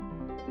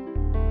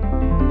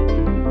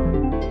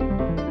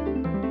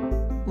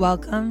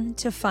Welcome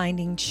to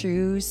Finding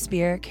True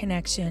Spirit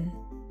Connection.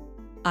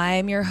 I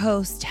am your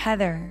host,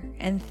 Heather,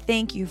 and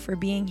thank you for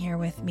being here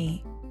with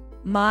me.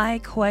 My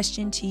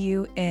question to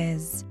you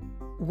is,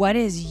 what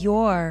is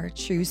your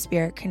true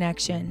spirit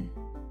connection?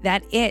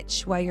 That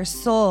itch why your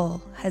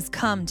soul has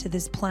come to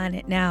this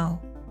planet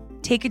now.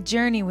 Take a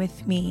journey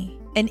with me,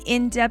 an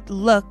in-depth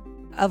look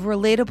of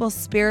relatable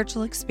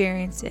spiritual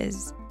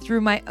experiences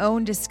through my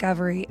own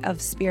discovery of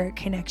spirit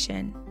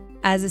connection.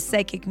 As a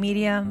psychic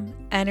medium,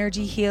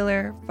 energy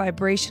healer,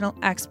 vibrational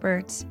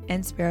expert,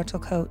 and spiritual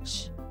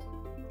coach.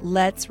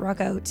 Let's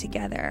rock out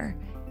together.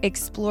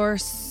 Explore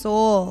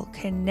soul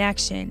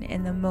connection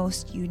in the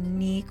most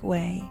unique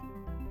way.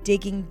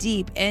 Digging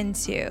deep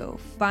into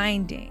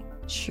finding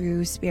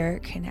true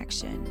spirit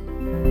connection.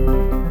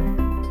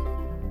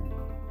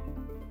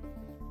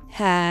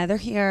 Heather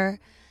here.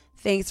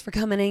 Thanks for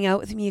coming out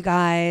with me, you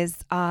guys.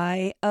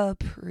 I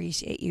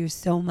appreciate you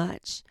so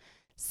much.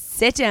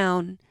 Sit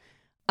down.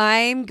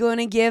 I'm going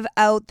to give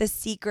out the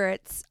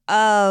secrets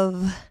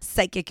of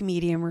psychic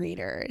medium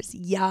readers.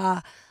 Yeah,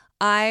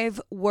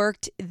 I've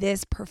worked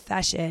this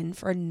profession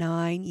for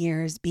 9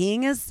 years,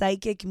 being a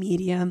psychic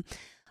medium.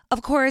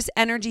 Of course,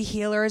 energy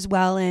healer as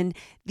well. And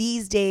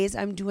these days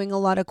I'm doing a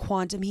lot of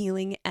quantum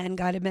healing and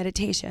guided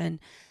meditation.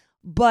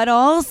 But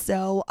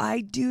also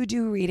I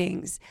do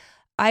readings.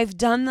 I've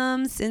done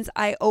them since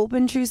I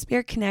opened True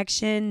Spirit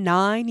Connection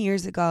 9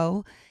 years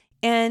ago.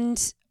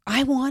 And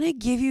I want to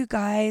give you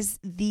guys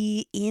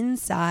the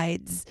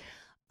insides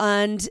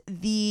and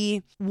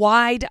the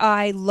wide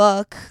eye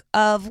look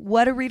of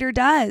what a reader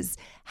does,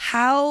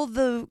 how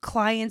the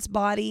client's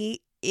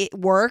body it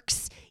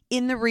works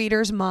in the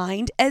reader's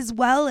mind, as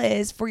well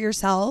as for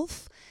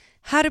yourself,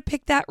 how to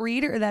pick that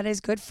reader that is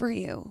good for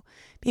you.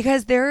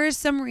 Because there are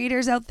some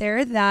readers out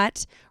there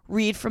that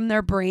read from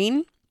their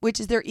brain, which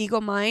is their ego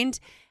mind,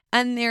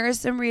 and there are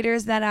some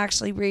readers that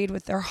actually read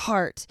with their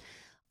heart.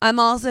 I'm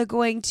also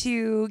going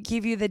to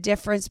give you the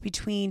difference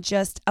between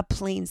just a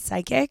plain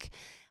psychic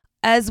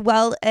as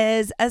well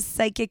as a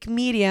psychic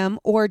medium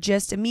or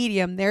just a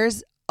medium.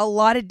 There's a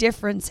lot of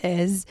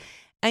differences,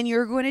 and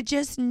you're going to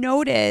just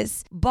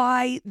notice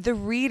by the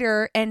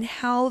reader and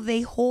how they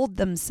hold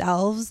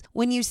themselves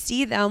when you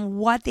see them,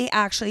 what they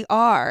actually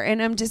are.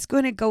 And I'm just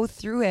going to go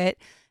through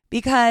it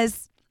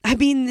because I've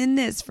been in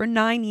this for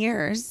 9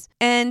 years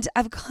and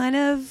I've kind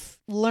of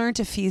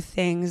learned a few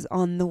things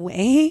on the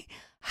way,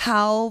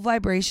 how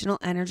vibrational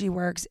energy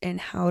works and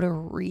how to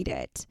read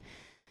it.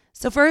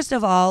 So first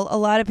of all, a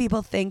lot of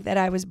people think that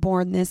I was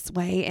born this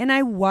way, and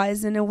I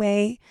was in a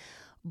way,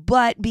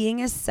 but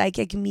being a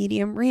psychic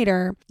medium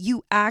reader,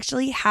 you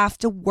actually have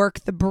to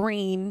work the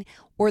brain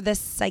or the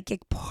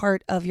psychic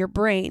part of your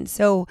brain.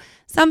 So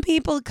some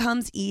people it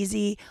comes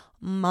easy.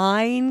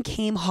 Mine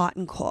came hot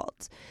and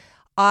cold.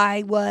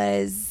 I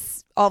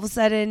was all of a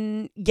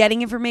sudden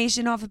getting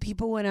information off of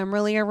people when I'm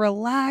really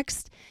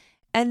relaxed.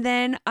 And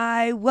then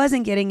I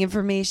wasn't getting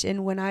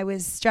information when I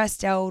was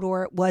stressed out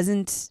or it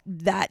wasn't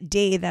that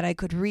day that I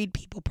could read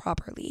people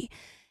properly.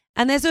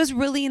 And this was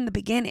really in the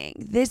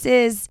beginning. This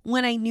is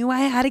when I knew I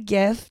had a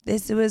gift.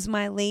 This was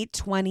my late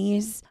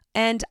 20s.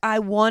 And I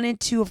wanted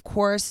to, of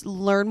course,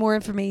 learn more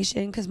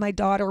information because my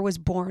daughter was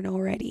born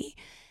already.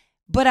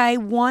 But I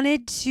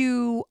wanted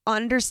to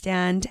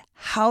understand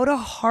how to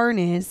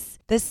harness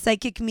the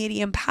psychic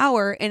medium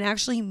power and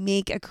actually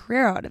make a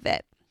career out of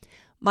it.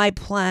 My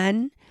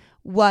plan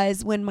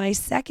was when my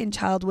second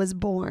child was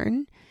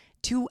born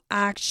to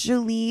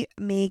actually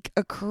make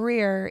a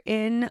career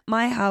in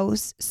my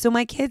house so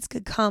my kids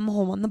could come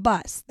home on the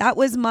bus. That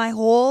was my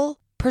whole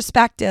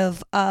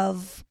perspective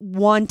of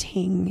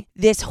wanting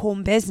this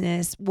home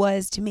business,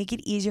 was to make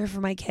it easier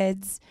for my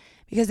kids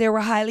because they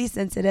were highly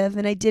sensitive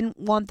and I didn't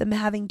want them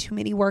having too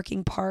many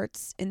working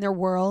parts in their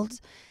world,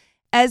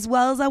 as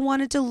well as I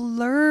wanted to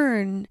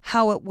learn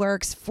how it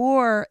works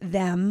for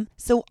them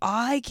so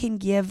I can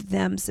give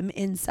them some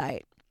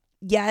insight.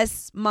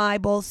 Yes, my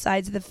both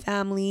sides of the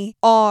family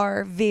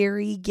are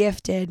very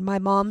gifted. My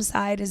mom's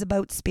side is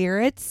about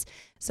spirits.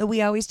 So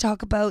we always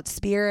talk about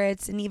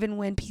spirits. And even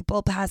when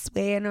people pass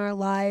away in our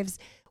lives,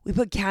 we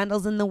put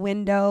candles in the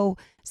window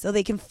so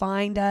they can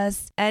find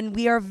us. And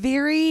we are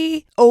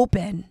very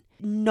open,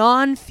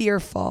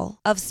 non-fearful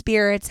of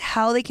spirits,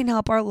 how they can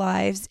help our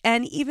lives.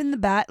 And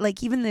even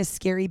even the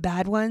scary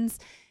bad ones,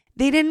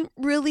 they didn't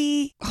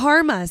really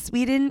harm us.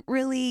 We didn't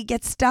really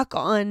get stuck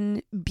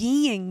on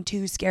being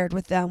too scared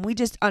with them. We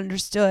just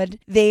understood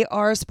they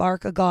are a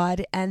spark of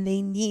God and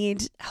they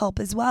need help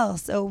as well.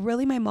 So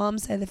really my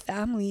mom's side of the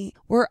family,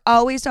 we're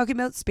always talking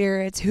about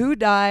spirits, who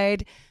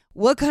died,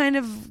 what kind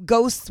of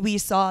ghosts we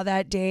saw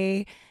that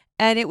day.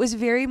 And it was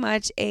very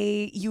much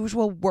a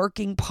usual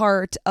working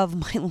part of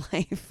my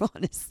life,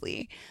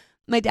 honestly.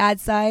 My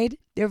dad's side,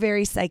 they're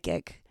very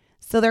psychic.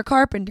 So they're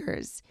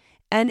carpenters.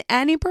 And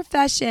any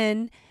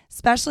profession,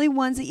 especially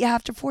ones that you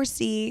have to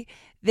foresee.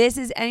 This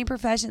is any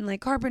profession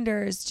like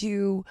carpenters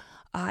to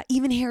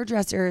even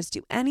hairdressers,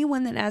 to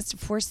anyone that has to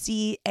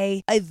foresee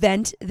a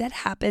event that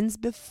happens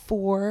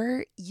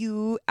before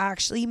you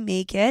actually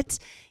make it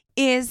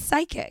is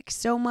psychic.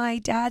 So my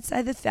dad's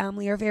side of the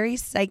family are very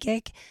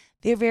psychic.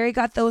 They're very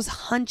got those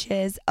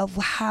hunches of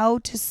how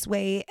to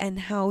sway and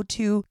how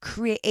to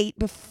create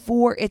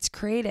before it's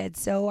created.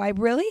 So I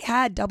really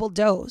had double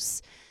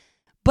dose.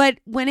 But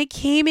when it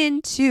came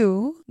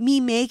into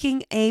me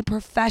making a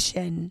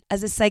profession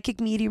as a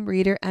psychic medium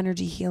reader,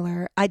 energy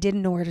healer, I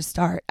didn't know where to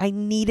start. I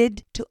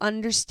needed to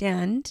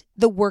understand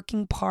the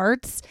working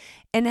parts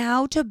and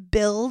how to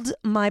build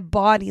my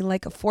body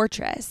like a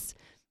fortress.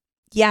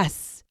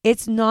 Yes,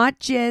 it's not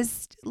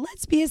just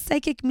let's be a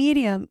psychic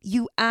medium.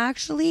 You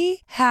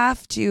actually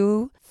have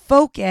to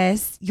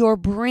focus your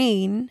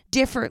brain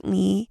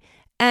differently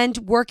and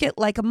work it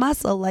like a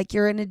muscle, like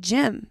you're in a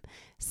gym.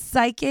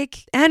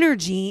 Psychic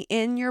energy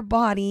in your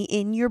body,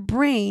 in your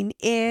brain,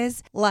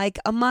 is like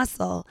a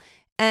muscle,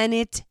 and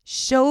it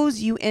shows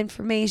you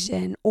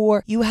information,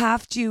 or you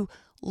have to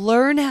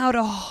learn how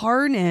to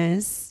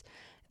harness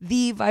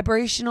the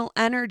vibrational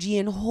energy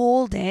and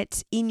hold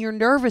it in your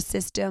nervous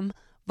system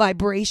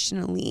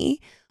vibrationally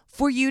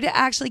for you to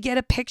actually get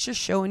a picture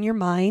show in your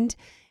mind,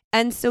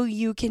 and so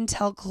you can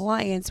tell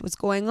clients what's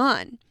going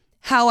on.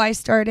 How I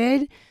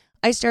started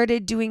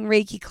doing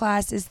Reiki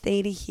classes,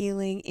 theta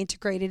healing,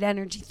 integrated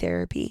energy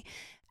therapy.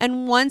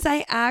 And once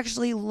I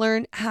actually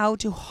learned how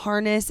to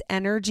harness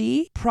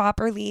energy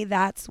properly,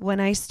 that's when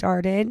I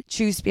started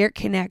True Spirit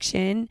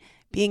Connection,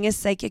 being a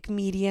psychic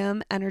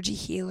medium, energy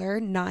healer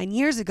 9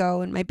 years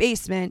ago in my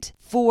basement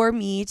for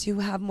me to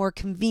have more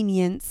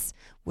convenience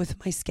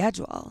with my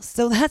schedule.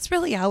 So that's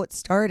really how it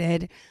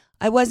started.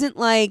 I wasn't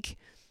like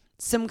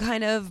some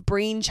kind of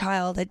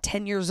brainchild at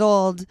 10 years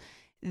old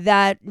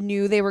that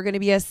knew they were going to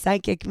be a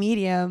psychic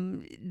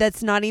medium.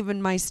 That's not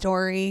even my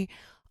story.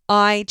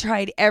 I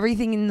tried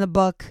everything in the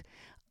book.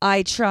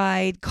 I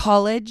tried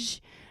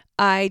college.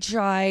 I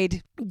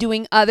tried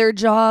doing other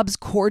jobs,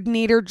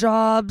 coordinator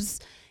jobs,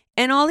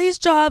 and all these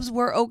jobs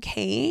were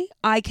okay.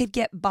 I could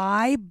get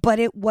by, but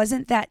it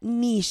wasn't that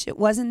niche. It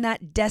wasn't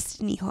that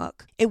destiny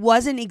hook. It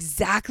wasn't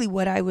exactly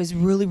what I was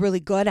really, really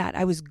good at.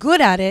 I was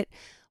good at it,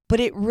 but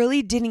it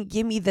really didn't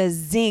give me the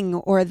zing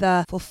or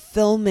the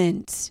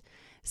fulfillment.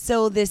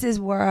 So this is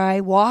where I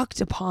walked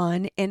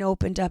upon and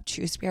opened up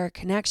True Spirit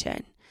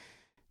Connection.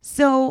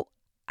 So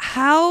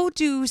how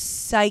do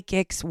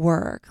psychics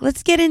work?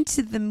 Let's get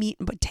into the meat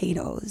and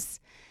potatoes.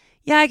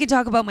 Yeah, I could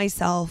talk about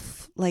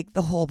myself like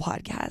the whole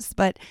podcast,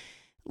 but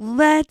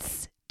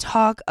let's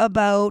talk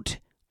about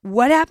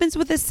what happens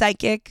with a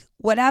psychic,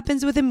 what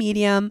happens with a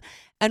medium,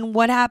 and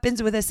what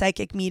happens with a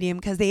psychic medium,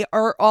 because they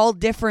are all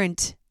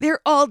different.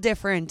 They're all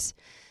different.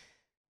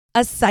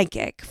 A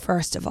psychic,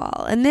 first of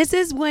all. And this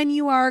is when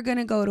you are going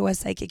to go to a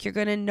psychic. You're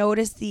going to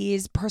notice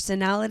these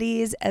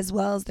personalities as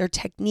well as their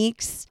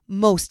techniques,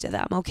 most of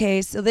them,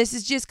 okay? So this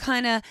is just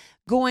kind of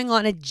going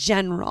on a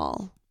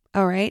general,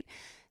 all right?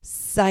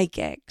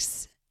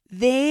 Psychics.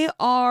 They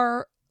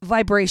are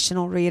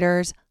vibrational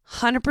readers,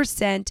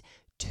 100%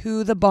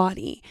 to the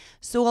body.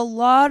 So a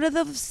lot of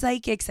the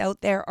psychics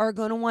out there are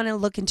going to want to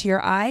look into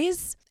your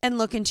eyes and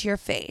look into your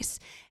face.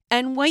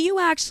 And what you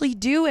actually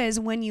do is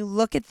when you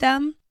look at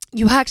them,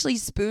 you actually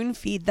spoon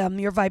feed them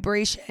your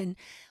vibration,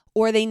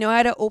 or they know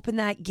how to open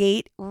that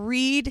gate,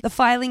 read the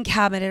filing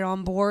cabinet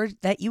on board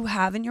that you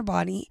have in your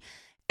body,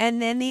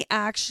 and then they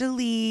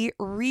actually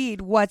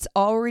read what's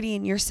already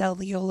in your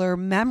cellular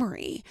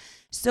memory.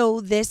 So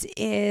this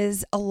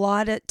is a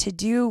lot to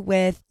do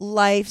with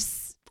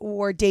life's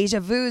or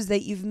deja vus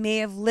that you may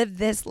have lived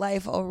this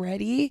life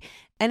already,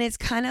 and it's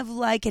kind of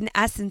like an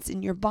essence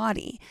in your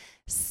body.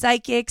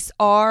 Psychics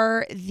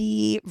are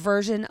the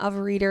version of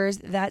readers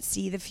that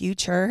see the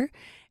future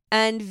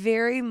and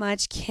very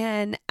much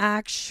can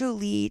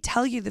actually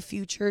tell you the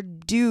future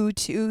due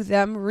to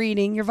them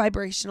reading your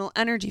vibrational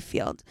energy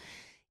field.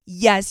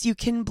 Yes, you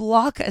can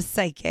block a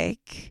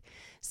psychic.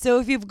 So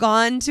if you've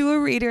gone to a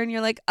reader and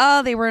you're like,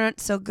 oh, they weren't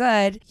so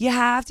good, you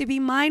have to be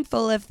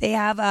mindful if they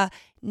have a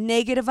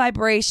negative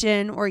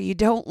vibration or you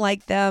don't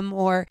like them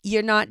or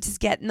you're not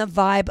just getting the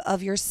vibe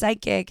of your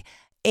psychic.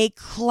 A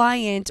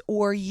client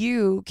or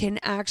you can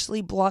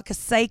actually block a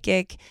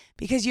psychic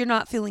because you're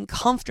not feeling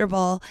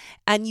comfortable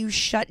and you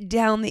shut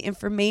down the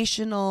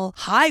informational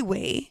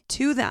highway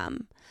to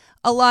them.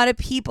 A lot of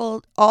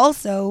people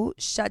also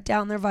shut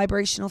down their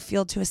vibrational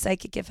field to a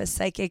psychic if a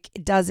psychic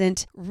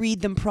doesn't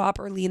read them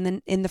properly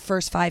in the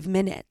first 5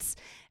 minutes.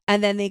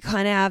 And then they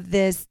kind of have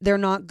this, they're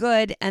not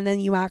good, and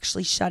then you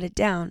actually shut it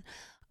down.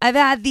 I've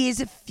had these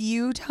a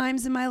few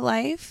times in my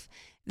life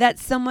that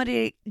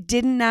somebody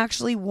didn't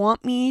actually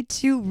want me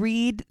to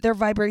read their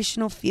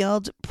vibrational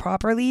field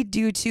properly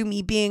due to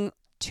me being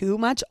too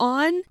much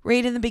on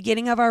right in the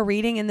beginning of our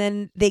reading, and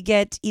then they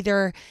get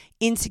either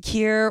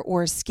insecure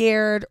or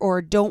scared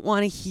or don't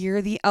want to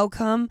hear the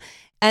outcome,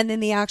 and then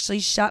they actually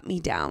shut me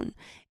down.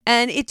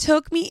 And it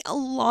took me a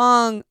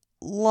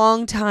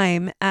long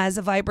time as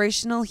a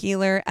vibrational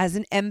healer, as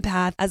an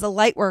empath, as a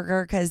light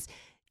worker, because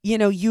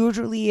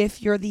usually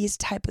if you're these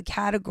type of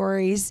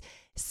categories,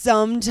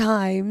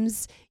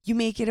 sometimes you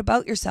make it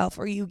about yourself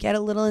or you get a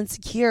little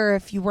insecure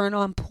if you weren't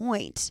on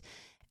point.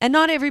 And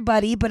not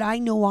everybody, but I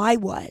know I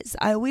was.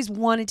 I always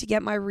wanted to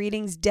get my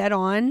readings dead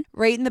on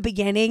right in the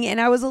beginning. And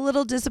I was a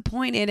little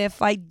disappointed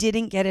if I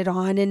didn't get it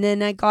on. And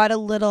then I got a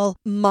little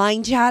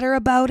mind chatter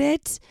about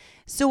it.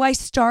 So I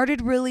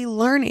started really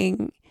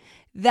learning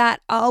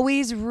that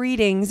always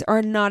readings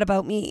are not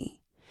about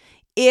me.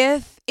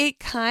 If it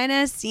kind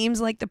of seems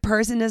like the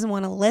person doesn't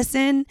want to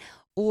listen,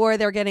 or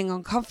they're getting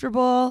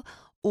uncomfortable,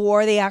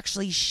 or they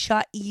actually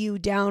shut you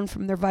down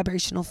from their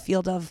vibrational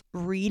field of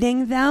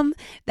reading them,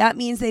 that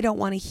means they don't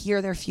want to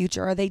hear their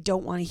future, or they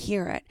don't want to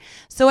hear it.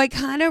 So I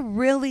kind of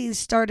really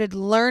started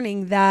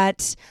learning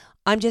that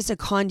I'm just a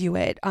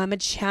conduit. I'm a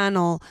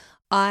channel.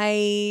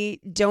 I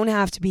don't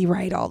have to be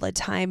right all the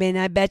time. And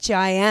I bet you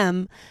I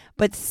am.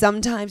 But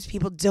sometimes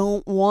people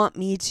don't want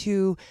me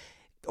to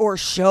or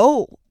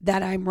show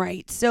that I'm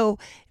right. So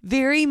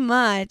very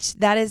much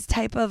that is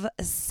type of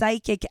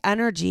psychic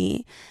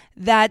energy,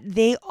 that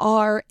they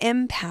are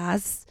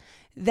empaths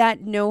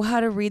that know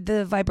how to read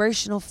the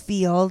vibrational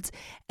field.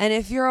 And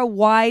if you're a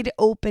wide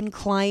open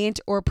client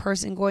or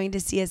person going to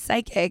see a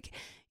psychic,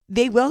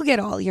 they will get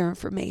all your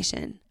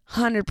information,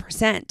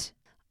 100%.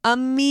 A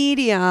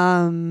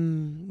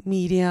medium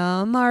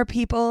are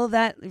people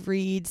that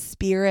read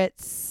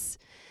spirits.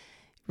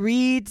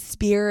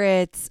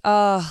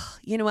 Oh,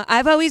 you know what?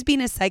 I've always been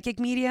a psychic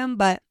medium,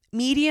 but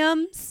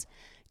mediums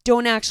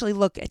don't actually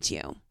look at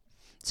you.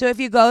 So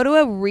if you go to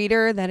a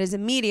reader that is a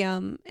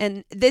medium,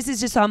 and this is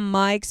just on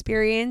my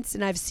experience,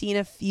 and I've seen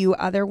a few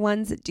other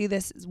ones that do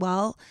this as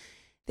well,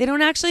 they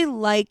don't actually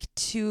like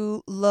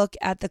to look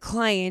at the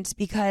client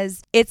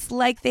because it's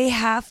like they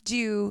have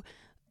to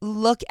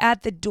look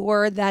at the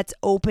door that's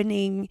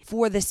opening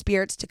for the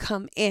spirits to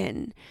come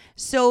in.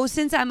 So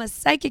since I'm a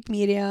psychic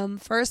medium,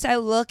 first I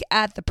look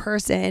at the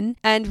person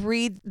and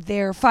read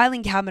their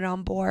filing cabinet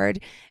on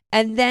board.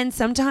 And then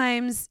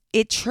sometimes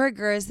it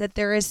triggers that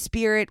there is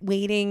spirit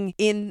waiting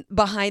in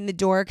behind the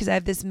door, because I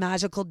have this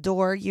magical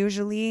door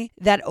usually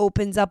that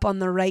opens up on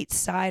the right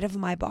side of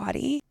my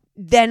body.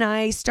 Then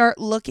I start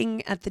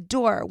looking at the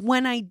door.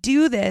 When I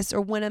do this, or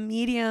when a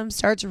medium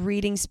starts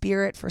reading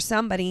spirit for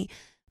somebody,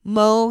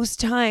 most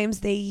times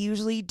they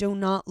usually do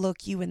not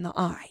look you in the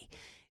eye.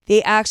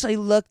 They actually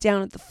look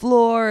down at the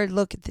floor,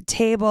 look at the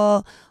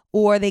table,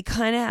 or they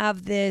kind of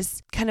have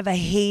this kind of a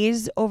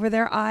haze over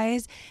their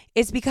eyes.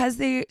 It's because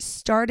they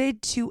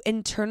started to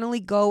internally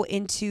go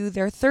into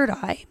their third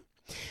eye,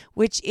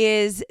 which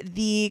is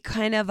the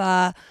kind of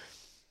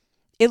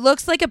it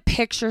looks like a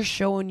picture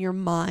show in your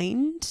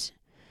mind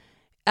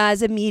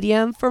as a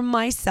medium for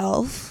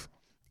myself.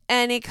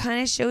 And it kind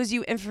of shows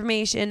you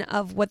information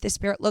of what the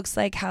spirit looks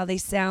like, how they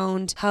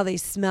sound, how they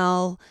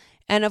smell.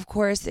 And of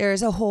course,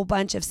 there's a whole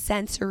bunch of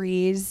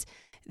sensories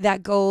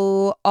that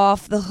go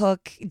off the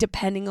hook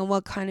depending on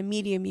what kind of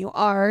medium you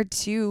are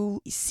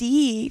to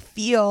see,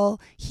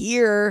 feel,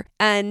 hear,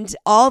 and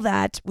all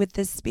that with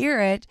the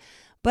spirit.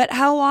 But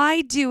how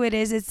I do it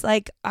is, it's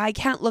like I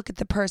can't look at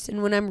the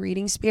person when I'm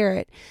reading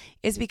spirit.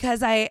 It's because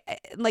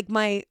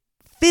my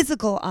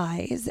physical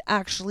eyes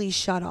actually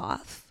shut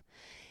off.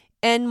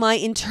 And my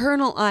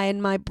internal eye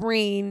and my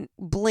brain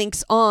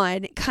blinks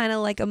on, kind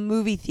of like a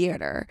movie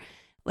theater,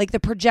 like the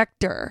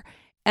projector.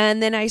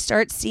 And then I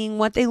start seeing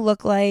what they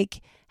look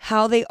like,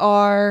 how they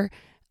are.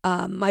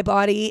 My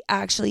body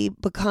actually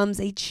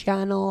becomes a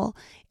channel.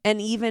 And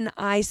even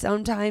I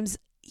sometimes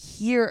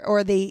hear,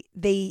 or they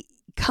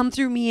come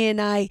through me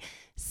and I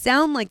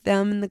sound like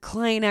them. And the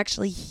client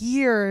actually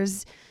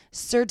hears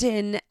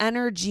certain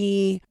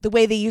energy the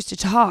way they used to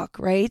talk,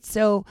 right?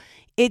 So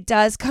it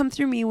does come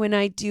through me when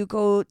I do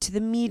go to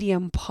the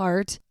medium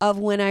part of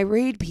when I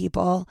read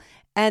people.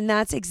 And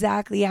that's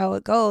exactly how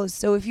it goes.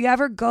 So if you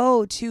ever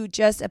go to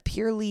just a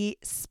purely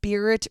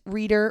spirit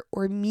reader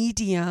or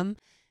medium,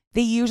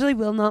 they usually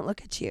will not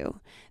look at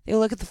you. They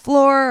look at the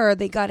floor, or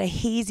they got a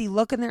hazy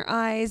look in their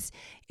eyes.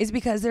 Is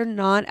because they're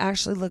not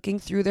actually looking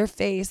through their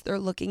face. They're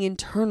looking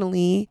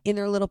internally in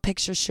their little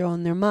picture show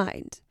in their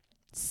mind.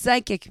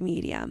 Psychic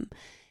medium.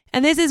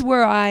 And this is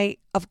where I,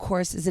 of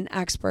course, is an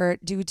expert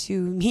due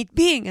to me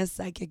being a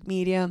psychic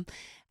medium.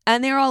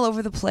 And they're all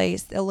over the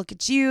place. They'll look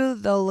at you.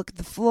 They'll look at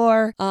the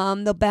floor.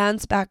 They'll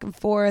bounce back and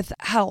forth.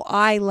 How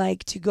I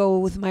like to go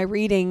with my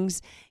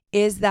readings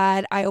is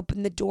that I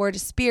open the door to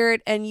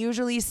spirit, and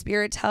usually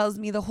spirit tells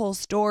me the whole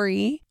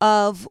story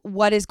of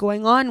what is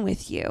going on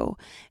with you.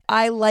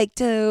 I like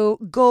to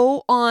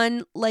go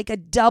on like a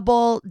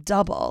double,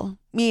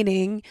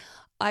 meaning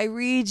I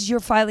read your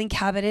filing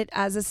cabinet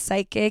as a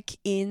psychic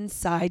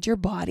inside your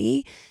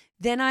body.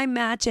 Then I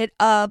match it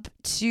up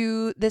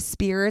to the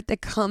spirit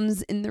that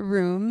comes in the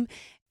room.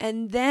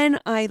 And then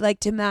I like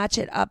to match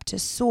it up to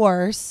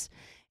source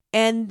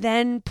and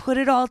then put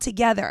it all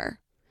together.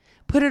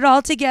 Put it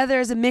all together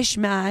as a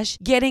mishmash,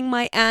 getting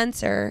my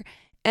answer.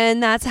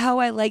 And that's how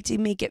I like to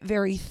make it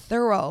very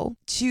thorough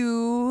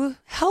to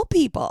help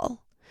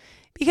people.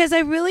 Because I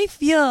really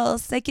feel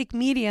psychic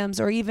mediums,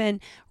 or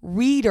even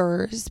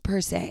readers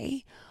per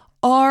se,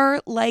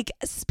 are like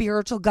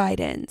spiritual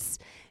guidance.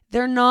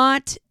 They're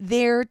not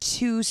there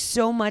to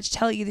so much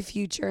tell you the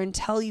future and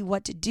tell you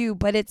what to do,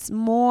 but it's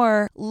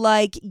more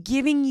like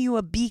giving you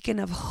a beacon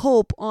of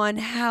hope on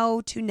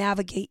how to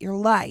navigate your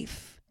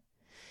life.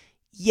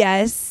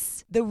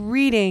 Yes, the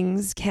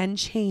readings can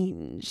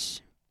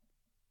change.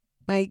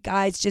 My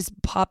guys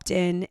just popped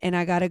in and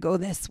I gotta go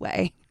this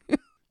way.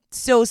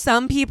 So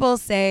some people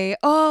say,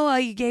 oh,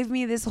 you gave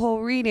me this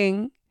whole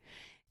reading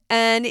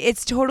and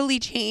it's totally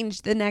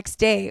changed the next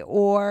day,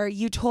 or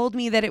you told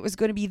me that it was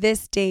going to be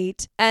this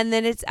date and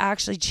then it's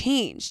actually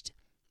changed.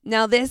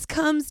 Now, this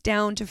comes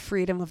down to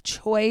freedom of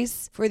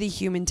choice for the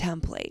human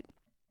template.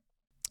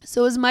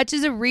 So as much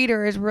as a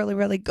reader is really,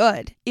 really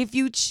good, if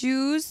you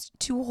choose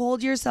to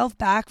hold yourself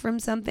back from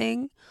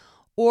something,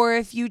 or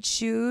if you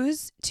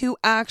choose to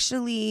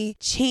actually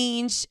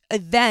change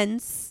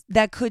events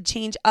that could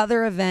change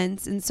other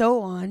events and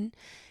so on,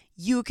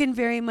 you can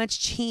very much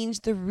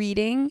change the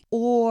reading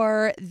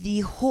or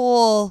the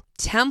whole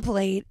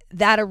template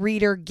that a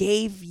reader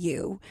gave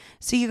you.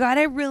 So you got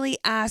to really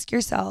ask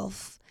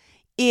yourself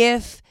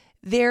if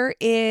there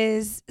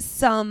is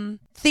some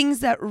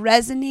things that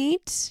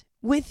resonate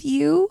with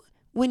you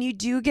when you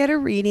do get a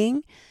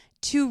reading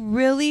to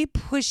really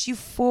push you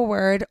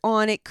forward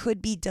on. It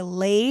could be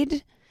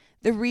delayed.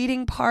 The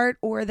reading part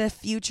or the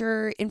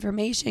future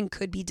information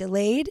could be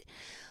delayed.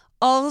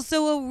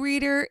 Also, a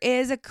reader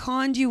is a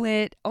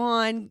conduit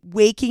on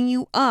waking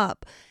you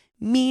up,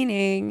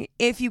 meaning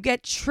if you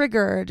get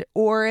triggered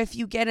or if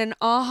you get an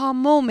aha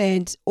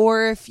moment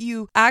or if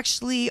you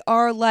actually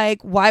are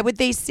like, why would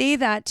they say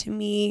that to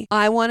me?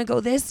 I want to go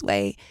this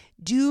way.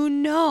 Do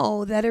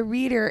know that a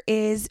reader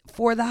is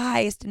for the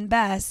highest and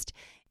best.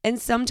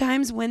 And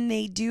sometimes when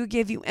they do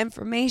give you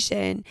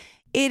information,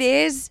 it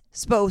is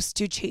supposed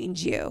to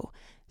change you,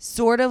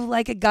 sort of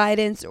like a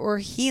guidance or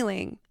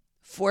healing.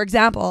 For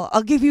example,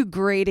 I'll give you a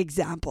great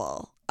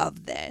example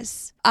of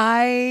this.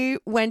 I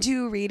went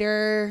to a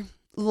reader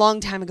a long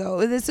time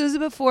ago. This was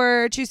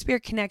before True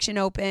Spirit Connection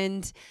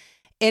opened,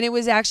 and it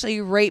was actually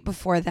right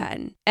before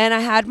then. And I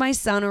had my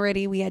son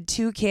already. We had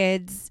 2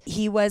 kids.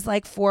 He was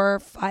like 4 or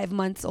 5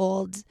 months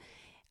old.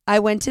 I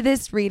went to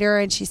this reader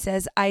and she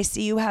says, I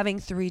see you having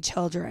 3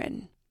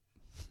 children.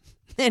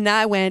 And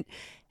I went,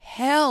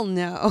 hell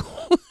no.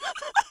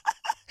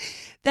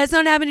 That's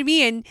not happened to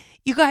me. And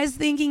you guys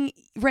thinking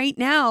right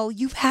now,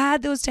 you've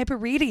had those type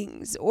of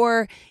readings.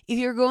 Or if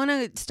you're going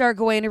to start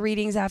going to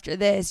readings after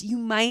this, you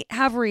might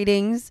have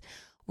readings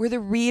where the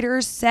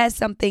reader says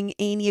something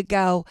and you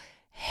go,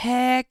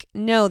 heck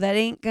no, that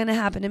ain't going to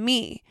happen to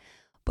me.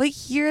 But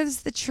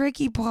here's the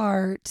tricky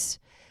part.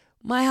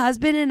 My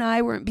husband and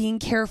I weren't being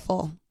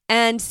careful.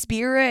 And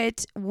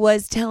Spirit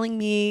was telling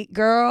me,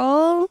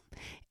 girl,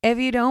 if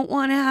you don't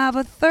want to have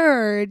a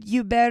third,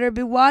 you better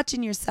be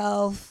watching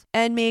yourself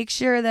and make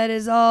sure that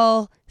is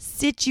all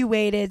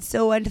situated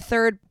so a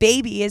third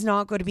baby is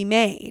not going to be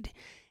made.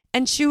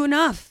 And true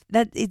enough,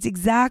 that it's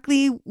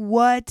exactly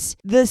what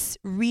this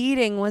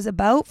reading was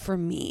about for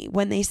me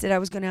when they said I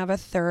was going to have a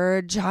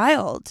third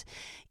child.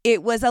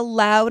 It was a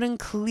loud and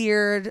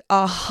clear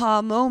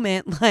aha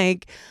moment,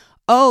 like,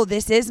 oh,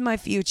 this is my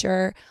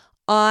future.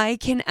 I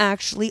can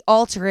actually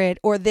alter it,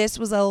 or this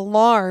was an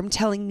alarm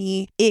telling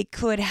me it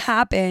could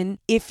happen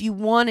if you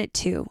want it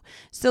to.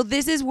 So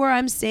this is where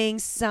I'm saying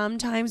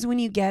sometimes when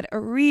you get a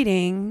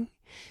reading,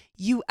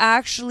 you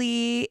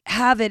actually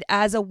have it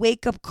as a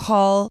wake-up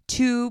call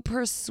to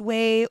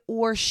persuade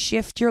or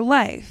shift your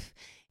life.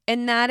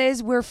 And that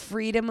is where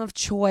freedom of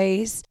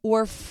choice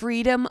or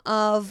freedom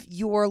of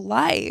your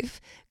life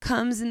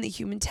comes in the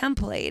human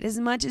template. As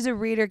much as a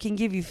reader can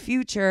give you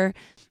future,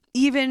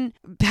 even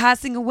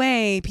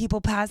people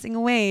passing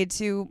away,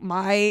 to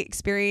my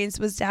experience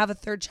was to have a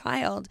third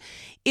child.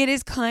 It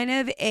is kind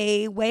of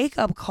a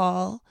wake-up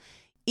call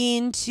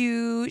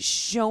into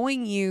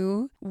showing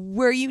you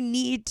where you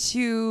need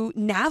to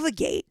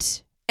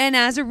navigate. And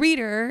as a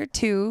reader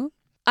too,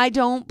 I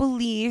don't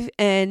believe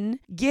in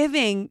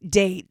giving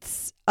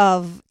dates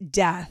of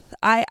death.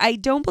 I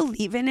don't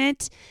believe in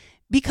it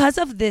because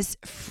of this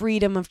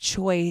freedom of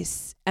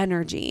choice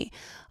energy.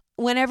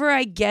 Whenever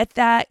I get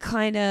that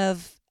kind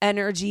of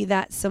energy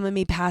that someone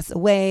may pass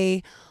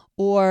away,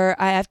 or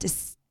I have to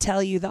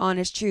tell you the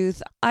honest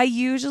truth, I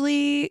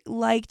usually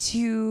like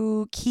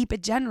to keep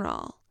it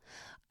general.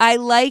 I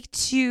like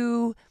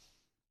to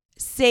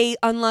say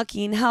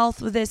unlucky in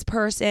health with this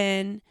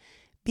person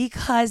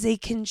because they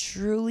can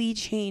truly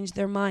change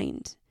their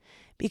mind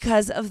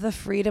because of the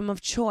freedom of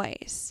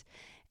choice.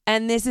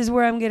 And this is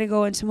where I'm going to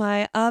go into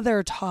my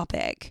other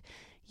topic.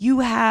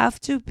 You have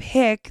to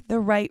pick the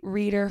right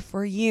reader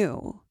for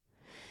you.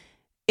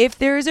 If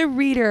there's a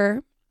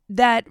reader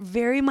that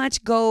very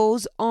much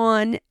goes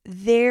on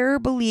their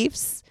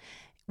beliefs,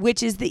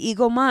 which is the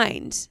ego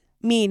mind,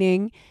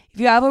 meaning if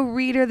you have a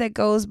reader that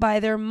goes by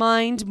their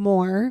mind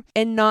more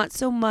and not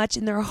so much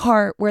in their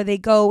heart, where they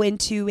go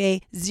into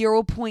a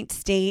 0 point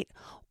state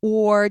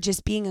or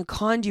just being a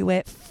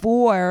conduit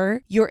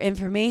for your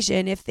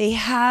information, if they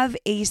have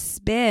a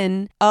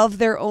spin of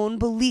their own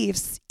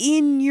beliefs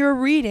in your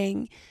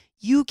reading,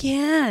 you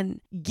can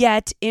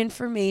get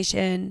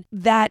information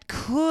that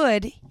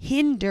could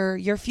hinder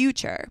your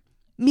future,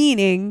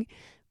 meaning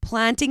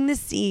planting the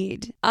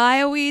seed. I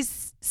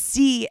always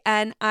see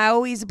and I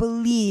always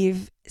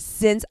believe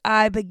since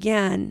I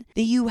began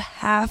that you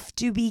have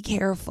to be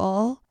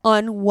careful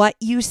on what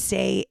you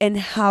say and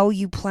how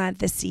you plant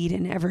the seed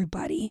in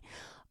everybody.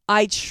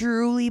 I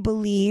truly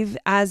believe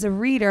as a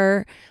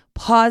reader,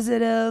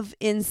 positive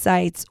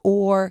insights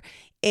or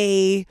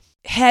a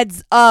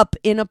heads up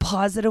in a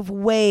positive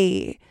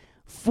way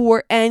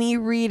for any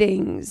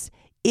readings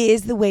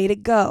is the way to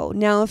go.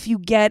 Now, if you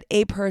get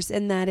a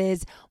person that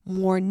is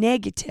more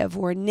negative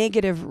or a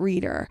negative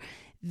reader,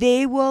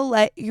 they will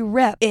let you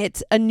rip.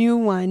 It's a new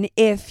one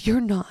if you're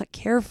not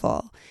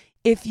careful.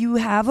 If you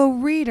have a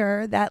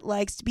reader that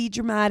likes to be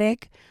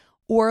dramatic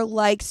or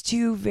likes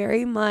to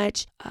very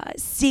much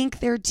sink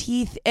their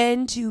teeth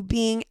into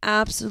being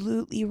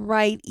absolutely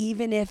right,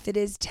 even if it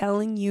is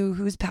telling you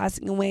who's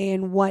passing away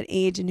and what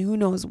age and who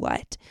knows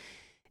what,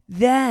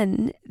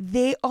 then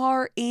they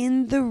are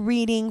in the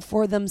reading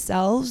for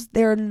themselves.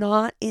 They're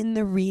not in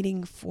the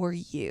reading for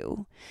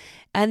you.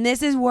 And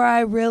this is where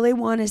I really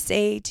want to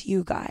say to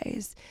you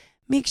guys,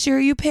 make sure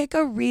you pick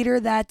a reader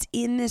that's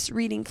in this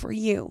reading for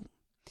you,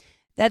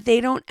 that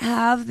they don't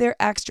have their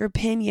extra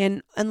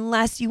opinion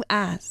unless you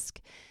ask,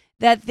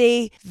 that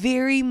they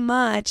very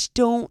much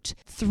don't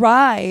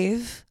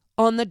thrive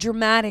on the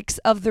dramatics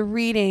of the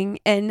reading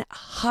and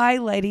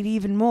highlight it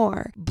even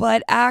more,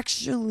 but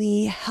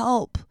actually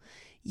help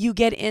you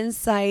get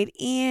insight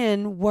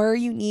in where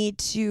you need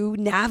to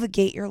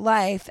navigate your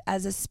life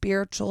as a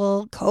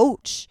spiritual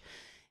coach.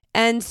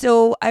 And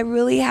so I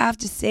really have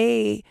to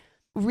say,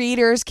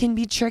 readers can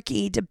be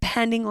tricky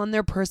depending on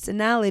their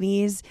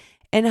personalities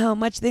and how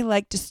much they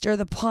like to stir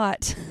the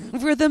pot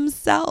for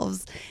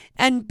themselves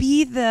and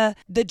be the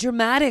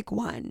dramatic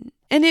one.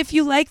 And if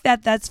you like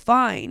that, that's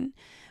fine.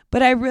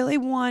 But I really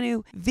want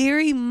to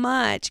very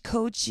much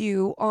coach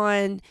you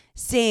on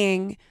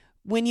saying,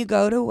 when you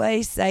go to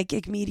a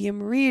psychic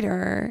medium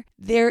reader,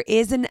 there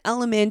is an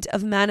element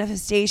of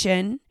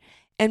manifestation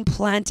and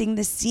planting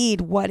the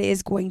seed, what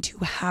is going to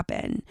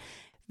happen.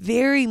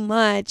 Very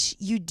much,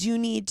 you do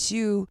need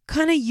to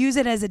kind of use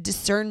it as a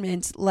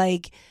discernment,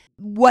 like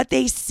what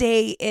they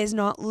say is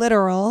not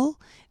literal,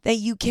 that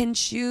you can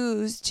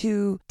choose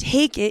to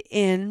take it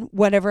in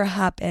whatever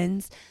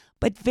happens.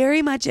 But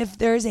very much if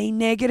there's a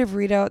negative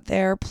read out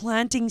there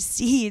planting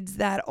seeds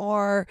that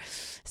are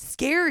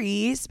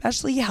scary,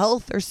 especially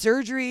health or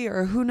surgery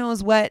or who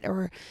knows what,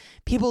 or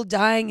people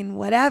dying and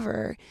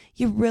whatever,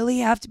 you really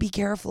have to be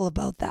careful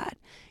about that.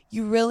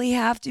 You really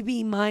have to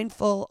be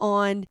mindful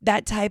on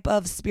that type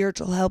of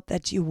spiritual help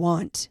that you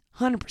want,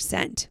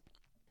 100%.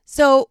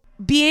 So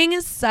being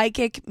a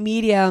psychic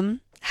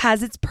medium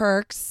has its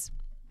perks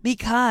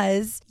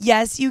because,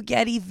 yes, you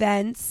get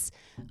events.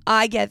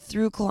 I get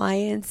through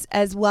clients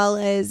as well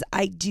as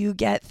I do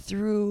get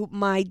through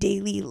my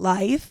daily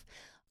life.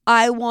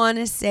 I want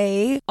to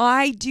say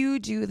I do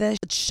the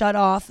shut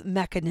off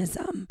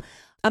mechanism.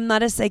 I'm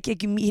not a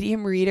psychic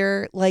medium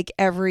reader like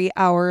every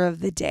hour of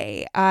the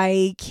day.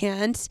 I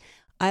can't.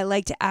 I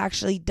like to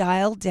actually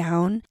dial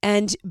down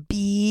and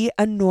be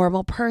a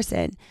normal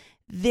person.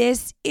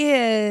 This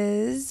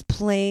is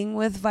playing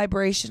with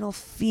vibrational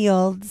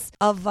fields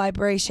of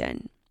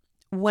vibration.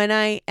 When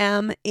I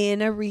am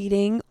in a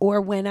reading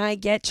or when I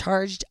get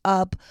charged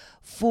up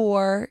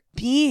for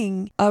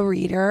being a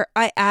reader,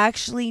 I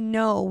actually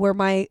know where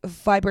my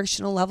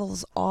vibrational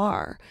levels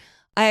are.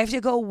 I have to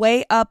go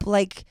way up,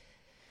 like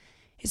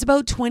it's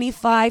about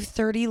 25,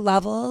 30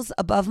 levels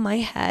above my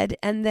head.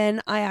 And then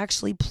I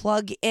actually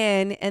plug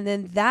in, and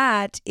then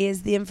that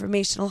is the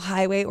informational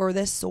highway or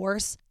the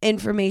source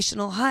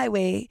informational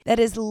highway that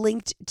is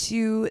linked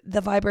to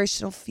the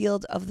vibrational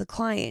field of the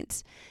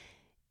client.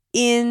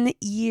 In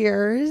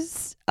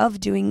years of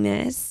doing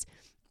this,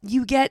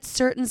 you get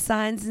certain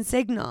signs and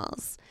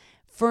signals.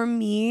 For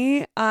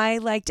me, I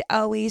like to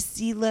always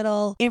see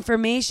little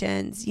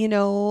informations,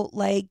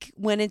 like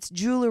when it's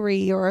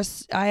jewelry, or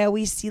I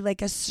always see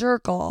like a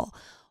circle,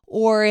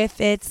 or if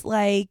it's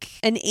like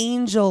an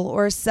angel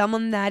or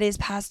someone that is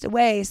passed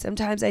away.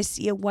 Sometimes I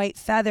see a white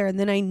feather and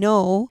then I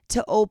know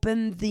to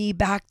open the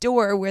back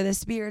door where the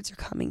spirits are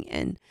coming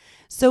in.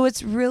 So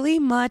it's really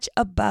much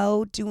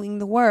about doing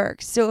the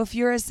work. So if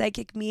you're a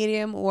psychic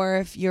medium or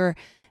if you're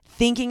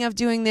thinking of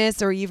doing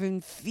this or even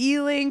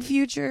feeling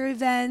future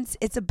events,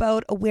 it's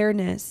about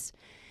awareness.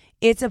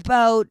 It's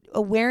about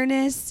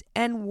awareness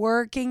and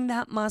working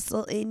that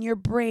muscle in your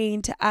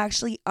brain to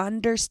actually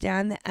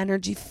understand the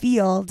energy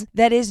field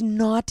that is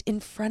not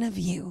in front of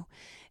you.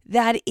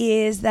 That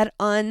is that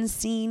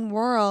unseen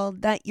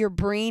world that your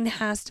brain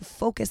has to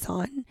focus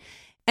on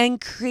and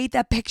create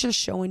that picture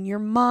show in your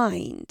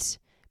mind.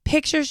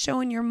 Picture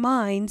show in your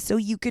mind so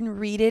you can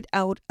read it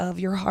out of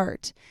your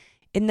heart.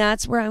 And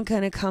that's where I'm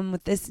going to come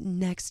with this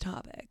next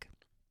topic.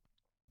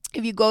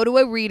 If you go to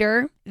a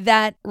reader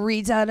that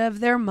reads out of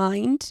their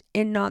mind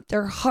and not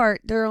their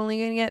heart, they're only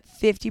going to get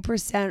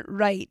 50%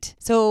 right.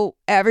 So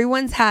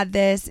everyone's had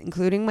this,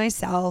 including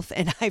myself,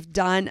 and I've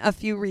done a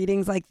few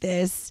readings like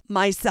this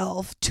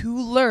myself to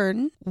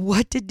learn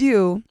what to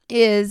do.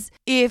 Is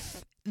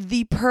if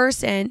the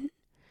person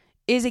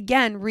is,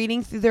 again,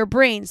 reading through their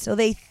brain, so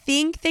they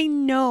think they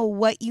know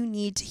what you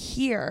need to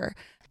hear.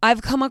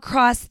 I've come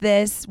across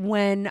this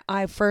when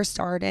I first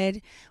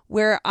started,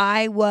 where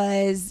I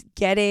was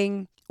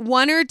getting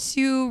 1 or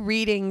 2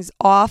 readings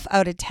off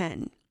out of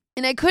 10.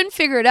 And I couldn't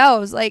figure it out. I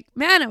was like,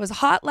 man, it was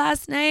hot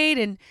last night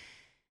and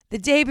the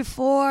day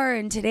before,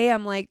 and today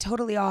I'm like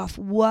totally off.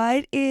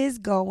 What is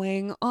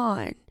going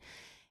on?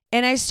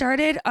 And I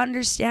started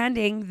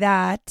understanding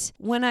that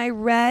when I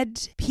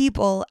read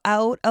people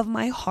out of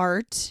my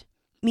heart,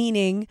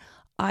 meaning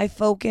I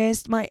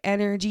focused my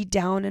energy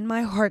down in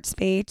my heart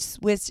space,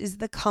 which is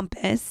the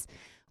compass,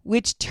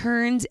 which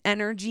turns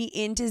energy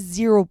into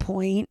 0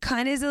 point,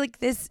 kind of like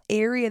this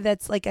area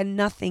that's like a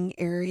nothing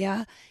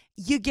area.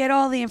 You get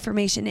all the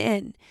information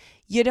in.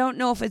 You don't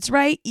know if it's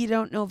right. You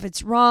don't know if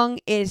it's wrong.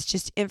 It's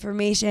just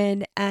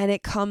information and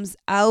it comes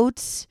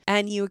out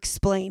and you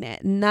explain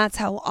it. And that's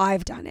how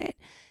I've done it.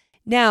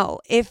 Now,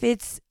 if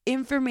it's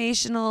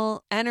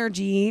informational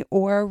energy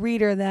or a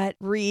reader that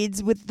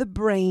reads with the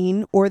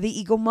brain or the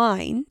ego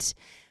mind,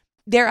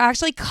 they're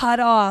actually cut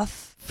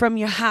off from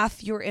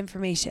half your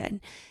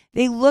information.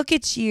 They look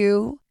at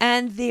you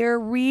and they're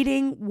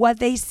reading what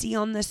they see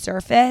on the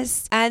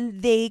surface,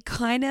 and they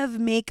kind of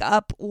make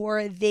up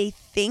or they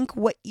think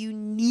what you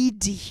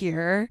need to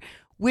hear,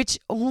 which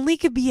only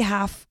could be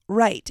half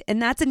right. And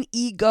that's an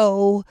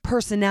ego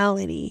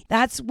personality.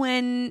 That's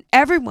when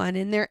everyone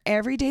in their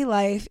everyday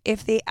life,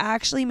 if they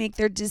actually make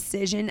their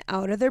decision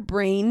out of their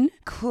brain,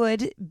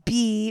 could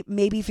be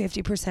maybe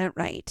 50%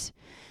 right.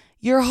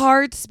 Your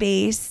heart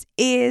space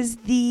is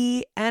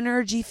the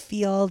energy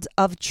field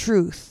of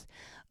truth,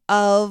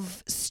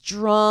 of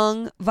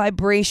strong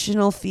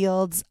vibrational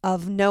fields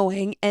of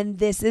knowing. And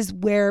this is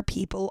where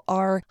people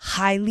are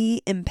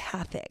highly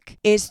empathic,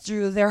 is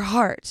through their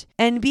heart.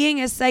 And being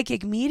a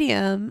psychic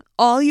medium,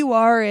 all you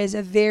are is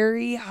a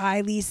very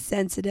highly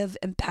sensitive,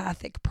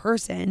 empathic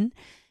person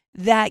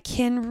that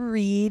can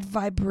read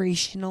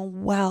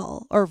vibration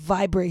well.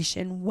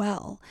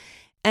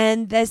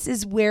 And this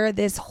is where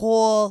this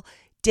whole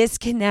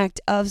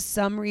disconnect of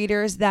some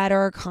readers that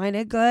are kind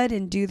of good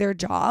and do their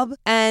job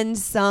and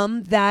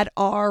some that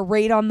are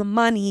right on the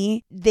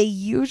money. They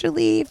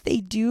usually, if they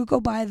do go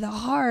by the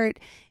heart,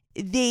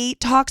 they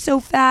talk so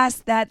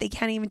fast that they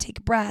can't even take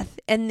a breath.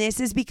 And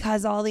this is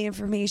because all the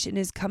information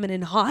is coming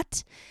in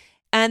hot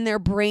and their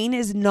brain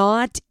is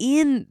not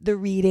in the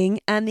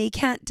reading and they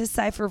can't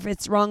decipher if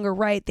it's wrong or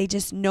right. They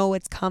just know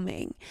it's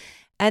coming.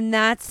 And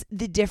that's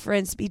the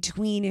difference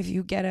between if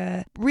you get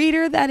a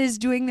reader that is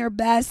doing their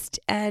best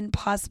and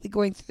possibly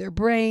going through their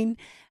brain,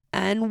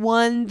 and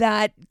one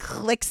that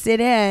clicks it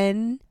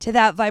in to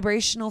that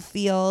vibrational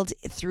field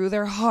through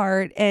their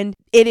heart, and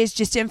it is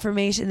just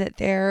information that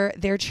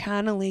they're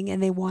channeling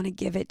and they want to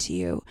give it to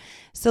you.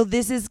 So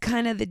this is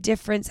kind of the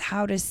difference,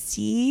 how to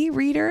see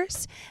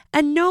readers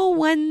and know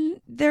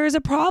when there's a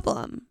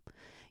problem.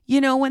 You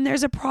know, when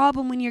there's a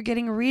problem when you're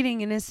getting a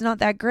reading and it's not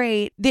that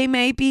great, they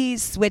might be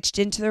switched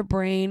into their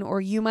brain,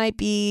 or you might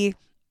be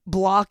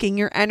blocking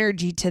your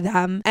energy to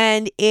them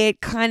and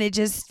it kind of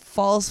just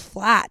falls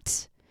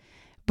flat.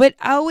 But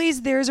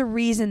always there's a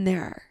reason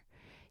there.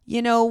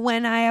 You know,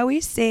 when I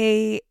always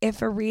say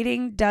if a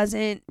reading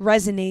doesn't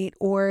resonate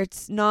or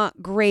it's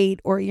not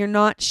great or you're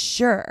not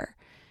sure,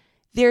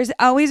 there's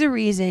always a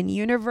reason.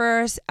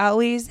 Universe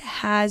always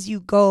has you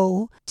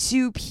go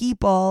to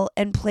people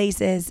and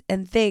places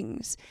and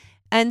things.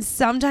 And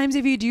sometimes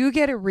if you do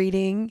get a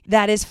reading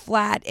that is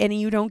flat and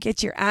you don't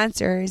get your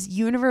answers,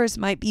 universe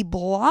might be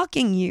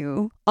blocking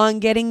you on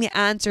getting the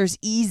answers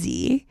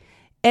easy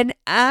and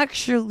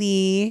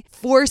actually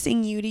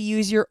forcing you to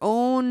use your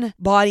own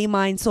body,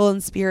 mind, soul,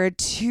 and spirit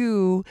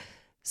to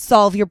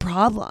solve your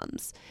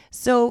problems.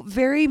 So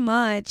very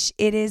much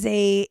it is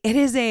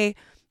a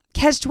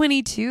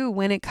catch-22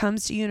 when it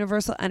comes to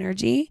universal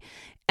energy.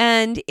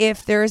 And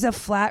if there's a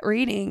flat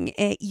reading,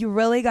 you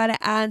really got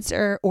to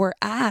answer or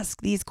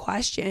ask these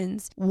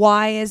questions.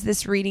 Why is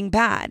this reading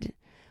bad?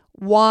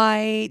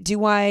 Why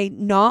do I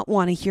not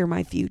want to hear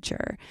my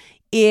future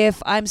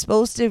if I'm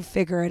supposed to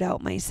figure it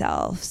out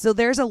myself? So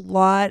there's a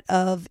lot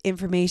of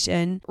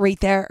information right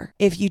there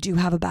if you do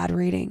have a bad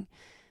reading.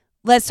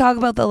 Let's talk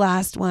about the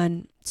last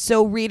one.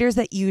 So readers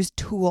that use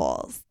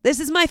tools.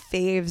 This is my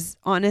faves,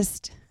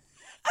 honest.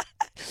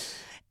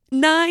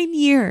 9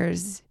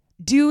 years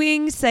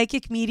doing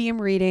psychic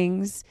medium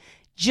readings.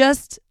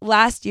 Just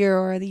last year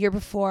or the year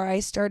before,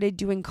 I started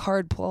doing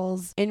card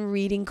pulls and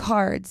reading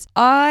cards.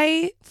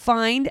 I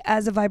find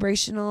as a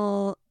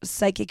vibrational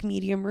psychic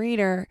medium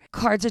reader,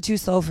 cards are too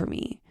slow for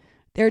me.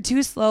 They're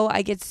too slow.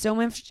 I get so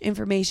much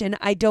information.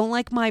 I don't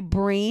like my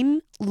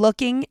brain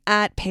looking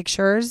at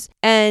pictures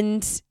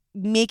and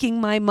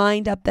making my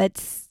mind up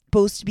that's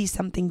supposed to be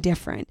something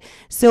different.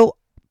 So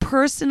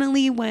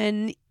personally,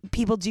 when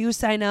people do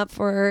sign up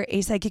for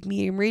a psychic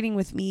medium reading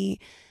with me,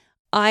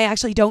 I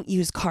actually don't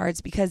use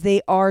cards because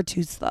they are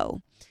too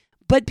slow.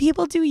 But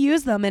people do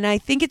use them. And I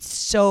think it's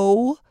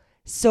so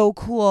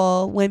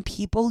cool when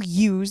people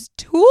use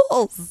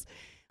tools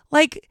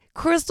like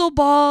crystal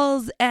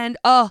balls. And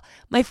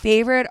my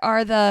favorite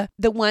are the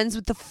ones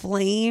with the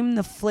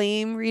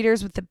flame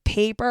readers with the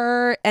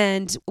paper,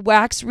 and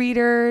wax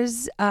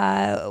readers.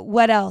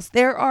 What else?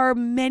 There are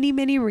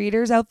many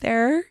readers out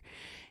there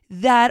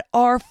that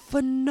are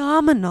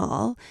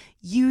phenomenal,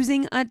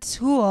 using a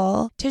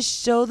tool to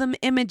show them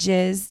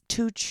images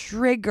to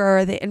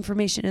trigger the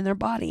information in their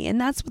body. And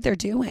that's what they're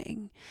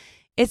doing.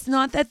 It's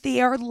not that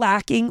they are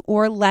lacking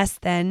or less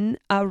than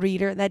a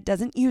reader that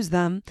doesn't use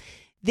them.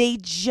 They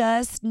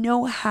just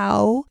know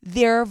how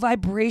their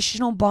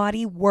vibrational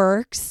body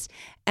works,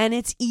 and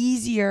it's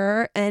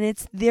easier, and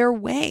it's their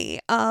way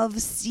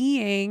of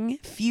seeing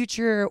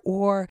future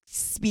or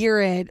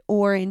spirit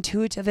or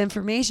intuitive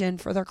information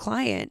for their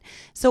client.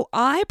 So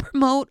I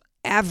promote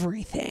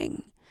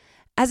everything.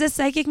 As a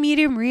psychic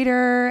medium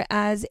reader,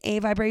 as a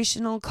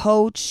vibrational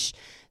coach,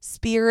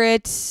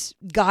 spirit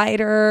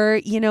guider,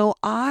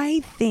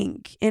 I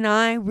think, and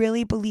I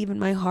really believe in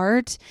my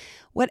heart,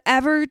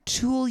 whatever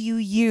tool you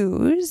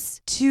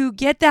use to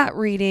get that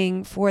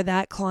reading for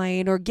that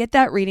client or get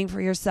that reading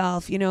for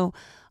yourself,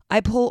 I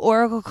pull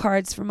oracle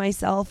cards for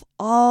myself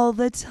all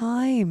the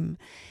time.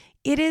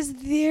 It is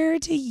there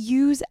to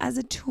use as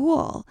a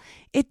tool.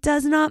 It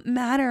does not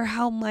matter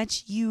how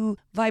much you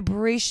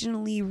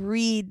vibrationally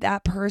read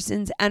that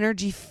person's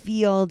energy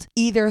field,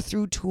 either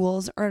through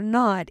tools or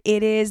not.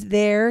 It is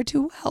there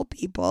to help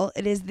people.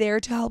 It is there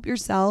to help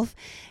yourself.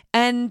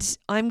 And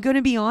I'm going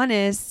to be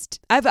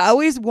honest, I've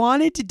always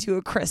wanted to do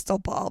a crystal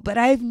ball, but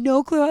I have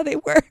no clue how they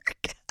work.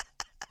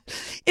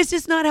 It's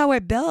just not how I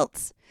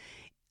built.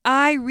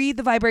 I read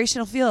the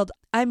vibrational field.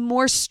 I'm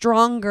more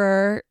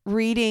stronger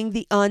reading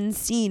the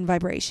unseen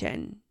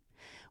vibration,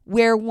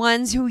 where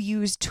ones who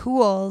use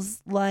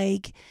tools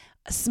like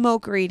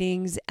smoke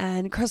readings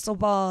and crystal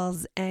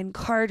balls and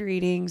card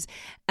readings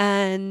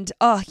and,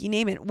 you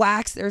name it,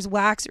 there's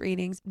wax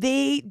readings.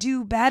 They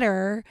do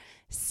better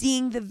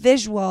seeing the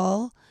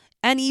visual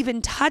and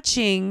even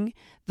touching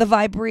the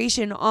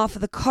vibration off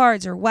of the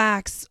cards or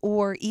wax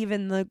or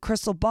even the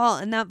crystal ball.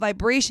 And that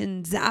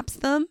vibration zaps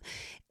them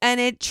and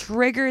it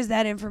triggers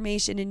that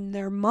information in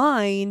their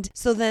mind.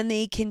 So then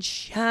they can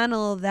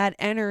channel that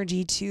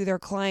energy to their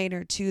client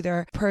or to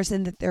their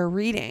person that they're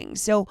reading.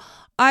 So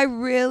I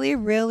really,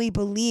 really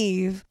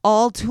believe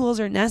all tools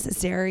are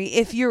necessary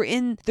if you're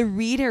in the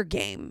reader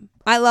game.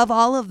 I love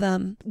all of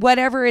them.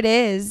 Whatever it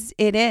is,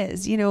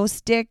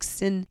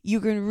 sticks, and you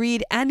can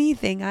read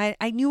anything.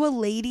 I knew a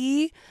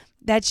lady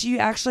that she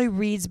actually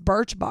reads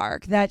birch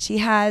bark, that she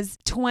has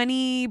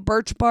 20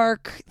 birch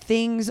bark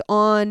things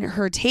on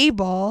her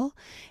table,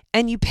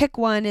 and you pick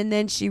one and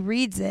then she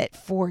reads it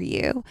for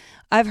you.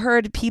 I've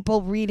heard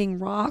people reading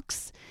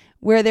rocks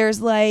where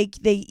there's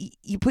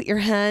you put your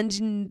hand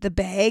in the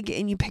bag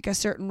and you pick a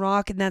certain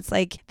rock, and that's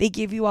they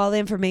give you all the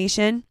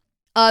information.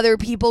 Other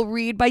people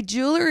read by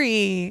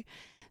jewelry.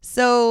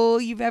 So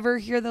you've ever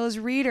hear those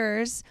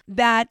readers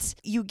that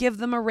you give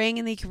them a ring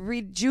and they can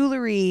read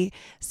jewelry.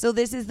 So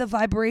this is the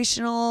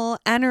vibrational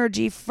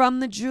energy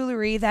from the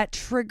jewelry that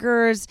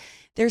triggers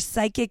their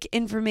psychic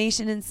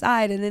information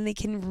inside, and then they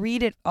can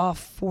read it off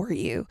for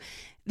you.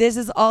 This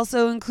is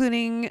also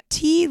including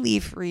tea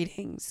leaf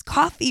readings,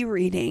 coffee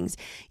readings,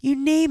 you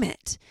name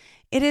it.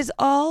 It is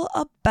all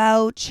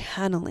about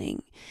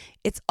channeling.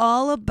 It's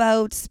all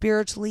about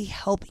spiritually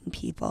helping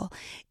people.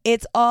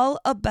 It's all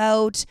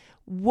about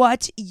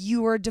what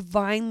you are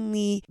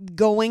divinely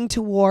going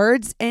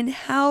towards and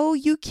how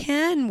you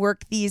can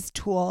work these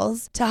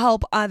tools to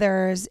help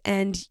others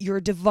and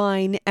your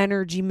divine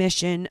energy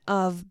mission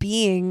of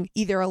being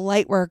either a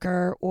light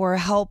worker or a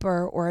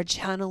helper or a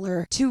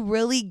channeler to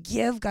really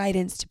give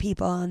guidance to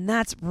people. And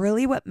that's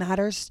really what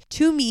matters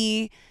to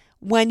me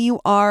when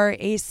you are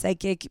a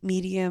psychic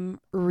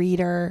medium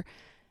reader.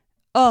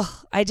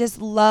 I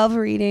just love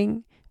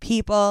reading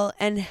people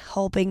and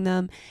helping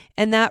them.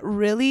 And that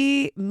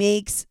really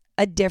makes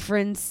a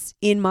difference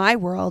in my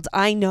world.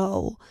 I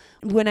know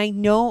when I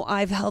know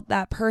I've helped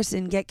that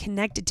person get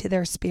connected to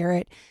their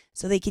spirit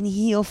so they can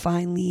heal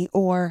finally,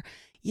 or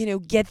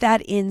get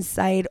that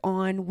insight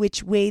on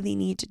which way they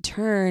need to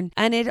turn.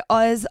 And it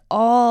is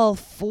all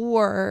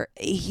for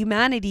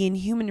humanity and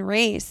human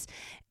race.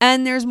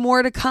 And there's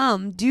more to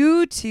come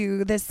due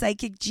to the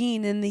psychic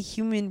gene in the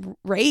human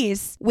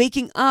race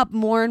waking up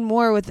more and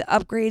more with the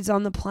upgrades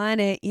on the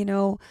planet.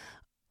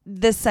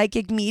 The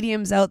psychic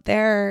mediums out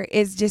there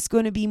is just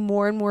going to be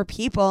more and more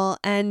people.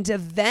 And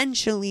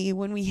eventually,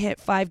 when we hit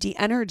 5D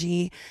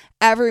energy,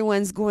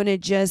 everyone's going to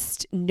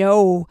just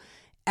know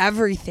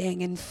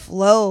everything and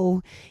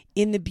flow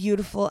in the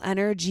beautiful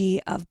energy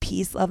of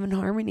peace, love, and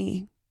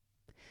harmony.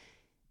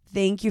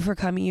 Thank you for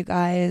coming, you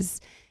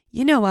guys.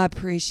 I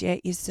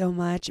appreciate you so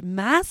much.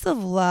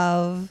 Massive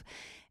love.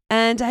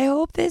 And I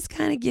hope this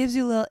kind of gives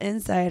you a little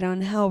insight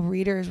on how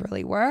readers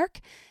really work,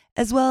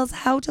 as well as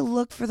how to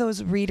look for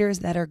those readers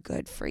that are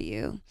good for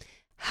you.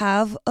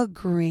 Have a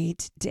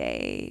great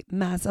day.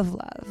 Massive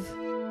love.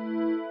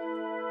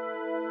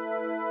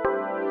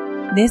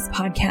 This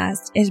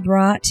podcast is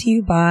brought to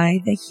you by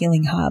The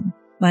Healing Hub,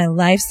 my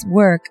life's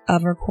work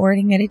of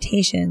recording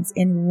meditations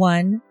in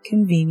one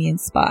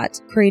convenient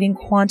spot, creating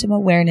quantum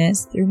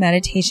awareness through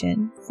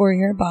meditation for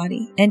your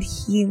body and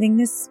healing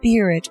the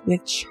spirit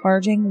with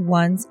charging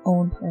one's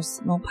own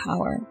personal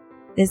power.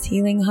 This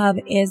Healing Hub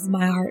is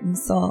my heart and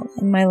soul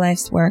and my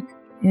life's work,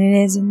 and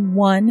it is in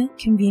one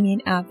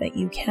convenient app that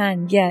you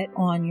can get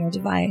on your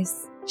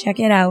device. Check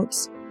it out,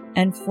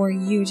 and for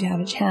you to have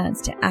a chance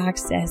to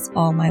access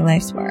all my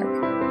life's work.